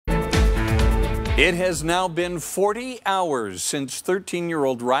It has now been 40 hours since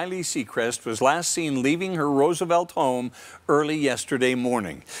 13-year-old Rylie Secrest was last seen leaving her Roosevelt home early yesterday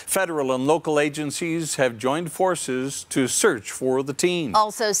morning. Federal and local agencies have joined forces to search for the teen.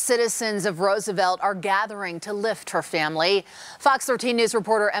 Also, citizens of Roosevelt are gathering to lift her family. Fox 13 News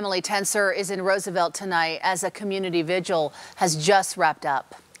reporter Emily Tenser is in Roosevelt tonight as a community vigil has just wrapped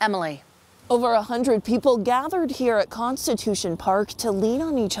up. Emily. Over 100 people gathered here at Constitution Park to lean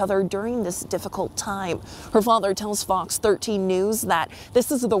on each other during this difficult time. Her father tells Fox 13 News that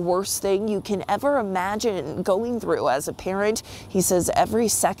this is the worst thing you can ever imagine going through as a parent. He says every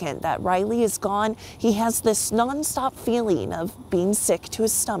second that Rylie is gone, he has this nonstop feeling of being sick to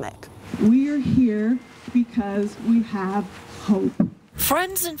his stomach. We are here because we have hope.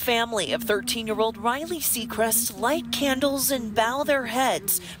 Friends and family of 13-year-old Rylie Secrest light candles and bow their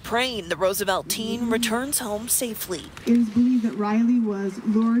heads, praying the Roosevelt teen returns home safely. It is believed that Rylie was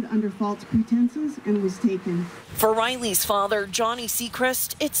lured under false pretenses and was taken. For Rylie's father, Johnny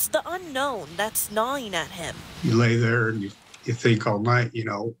Secrest, it's the unknown that's gnawing at him. You lay there and you think all night, you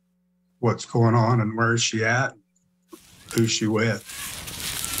know, what's going on and where's she at, who's she with.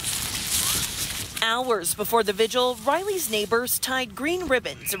 Hours before the vigil, Rylie's neighbors tied green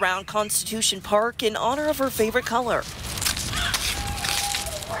ribbons around Constitution Park in honor of her favorite color.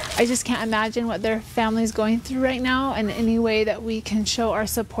 I just can't imagine what their family's going through right now, and any way that we can show our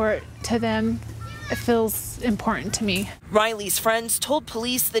support to them, it feels important to me. Rylie's friends told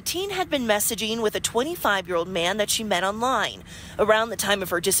police the teen had been messaging with a 25-year-old man that she met online. Around the time of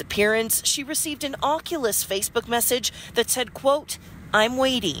her disappearance, she received an Oculus Facebook message that said, quote, "I'm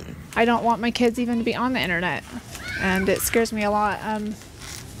waiting." I don't want my kids even to be on the internet, and it scares me a lot.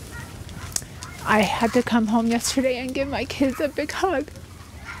 I had to come home yesterday and give my kids a big hug.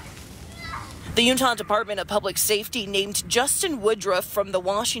 The Utah Department of Public Safety named Justin Woodruff from the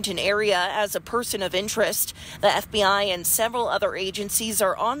Washington area as a person of interest. The FBI and several other agencies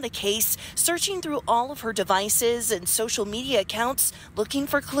are on the case, searching through all of her devices and social media accounts, looking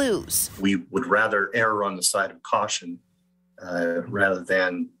for clues. We would rather err on the side of caution rather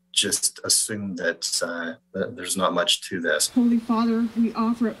than just assume that there's not much to this. Holy Father, we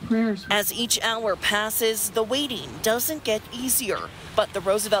offer up prayers. As each hour passes, the waiting doesn't get easier, but the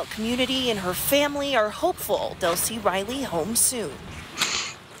Roosevelt community and her family are hopeful they'll see Rylie home soon.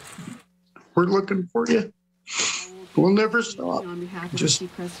 We're looking for you. We'll never stop. On behalf of Just, the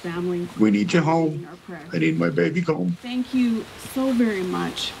Secrest family, we need you home. I need my baby home. Thank you so very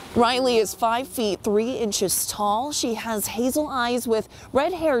much. Rylie is 5 feet 3 inches tall. She has hazel eyes with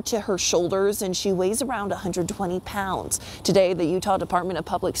red hair to her shoulders, and she weighs around 120 pounds. Today, the Utah Department of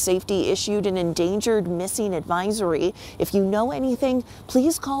Public Safety issued an Endangered Missing Advisory. If you know anything,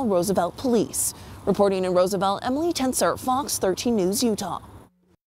 please call Roosevelt Police. Reporting in Roosevelt, Emily Tenser, Fox 13 News, Utah.